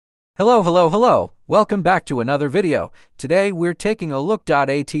Hello. Welcome back to another video. Today we're taking a look at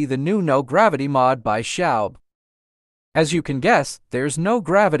the new No Gravity mod by Schaub. As you can guess, there's no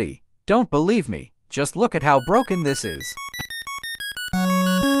gravity. Don't believe me, just look at how broken this is.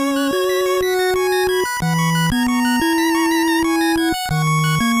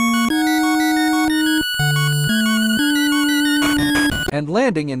 And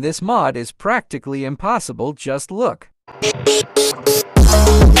landing in this mod is practically impossible, just look.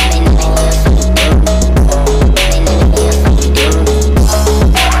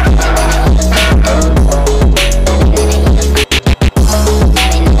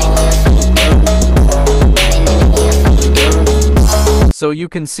 So you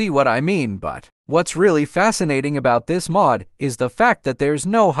can see what I mean, but what's really fascinating about this mod is the fact that there's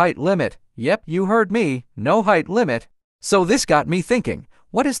no height limit. Yep, you heard me, no height limit. So this got me thinking,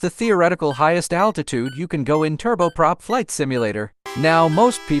 what is the theoretical highest altitude you can go in Turboprop Flight Simulator? Now,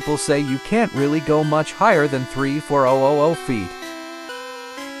 most people say you can't really go much higher than 3,400 feet.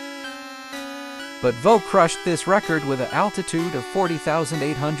 But Vo crushed this record with an altitude of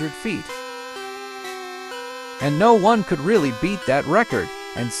 40,800 feet. And no one could really beat that record,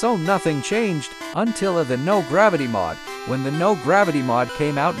 and so nothing changed until the No Gravity mod. When the No Gravity mod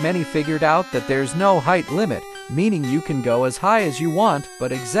came out, many figured out that there's no height limit, meaning you can go as high as you want,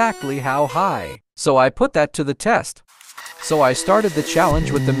 but exactly how high? So I put that to the test. So I started the challenge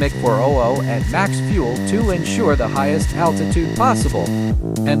with the MiG 400 at max fuel to ensure the highest altitude possible.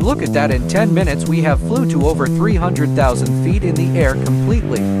 And look at that, in 10 minutes we have flew to over 300,000 feet in the air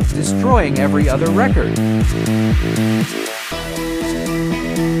completely, destroying every other record.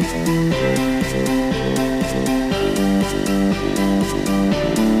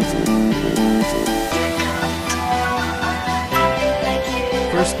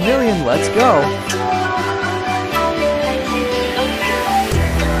 First million, let's go!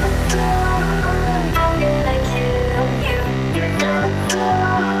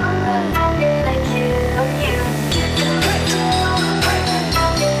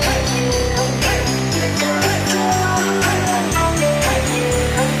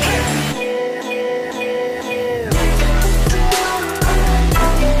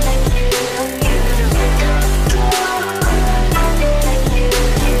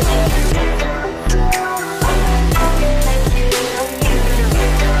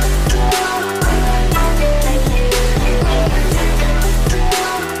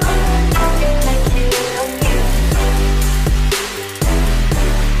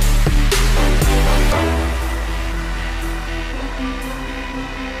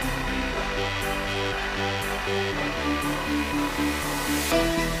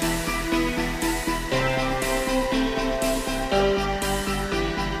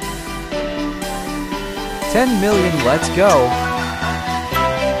 $10 million, let's go!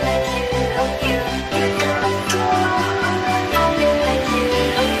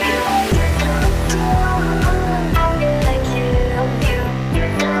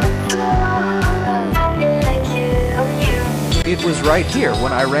 It was right here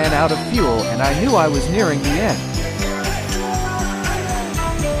when I ran out of fuel and I knew I was nearing the end.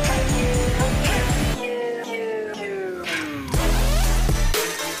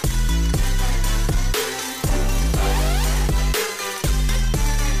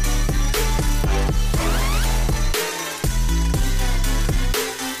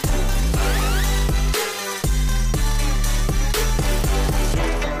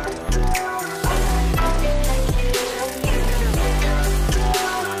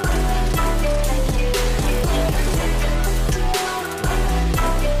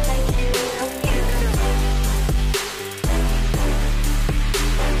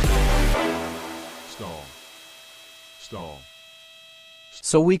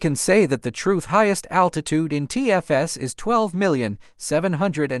 So we can say that the truth highest altitude in TFS is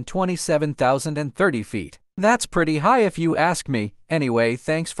 12,727,030 feet. That's pretty high if you ask me. Anyway,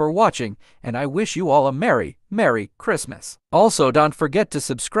 thanks for watching, and I wish you all a Merry Christmas. Also, don't forget to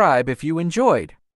subscribe if you enjoyed.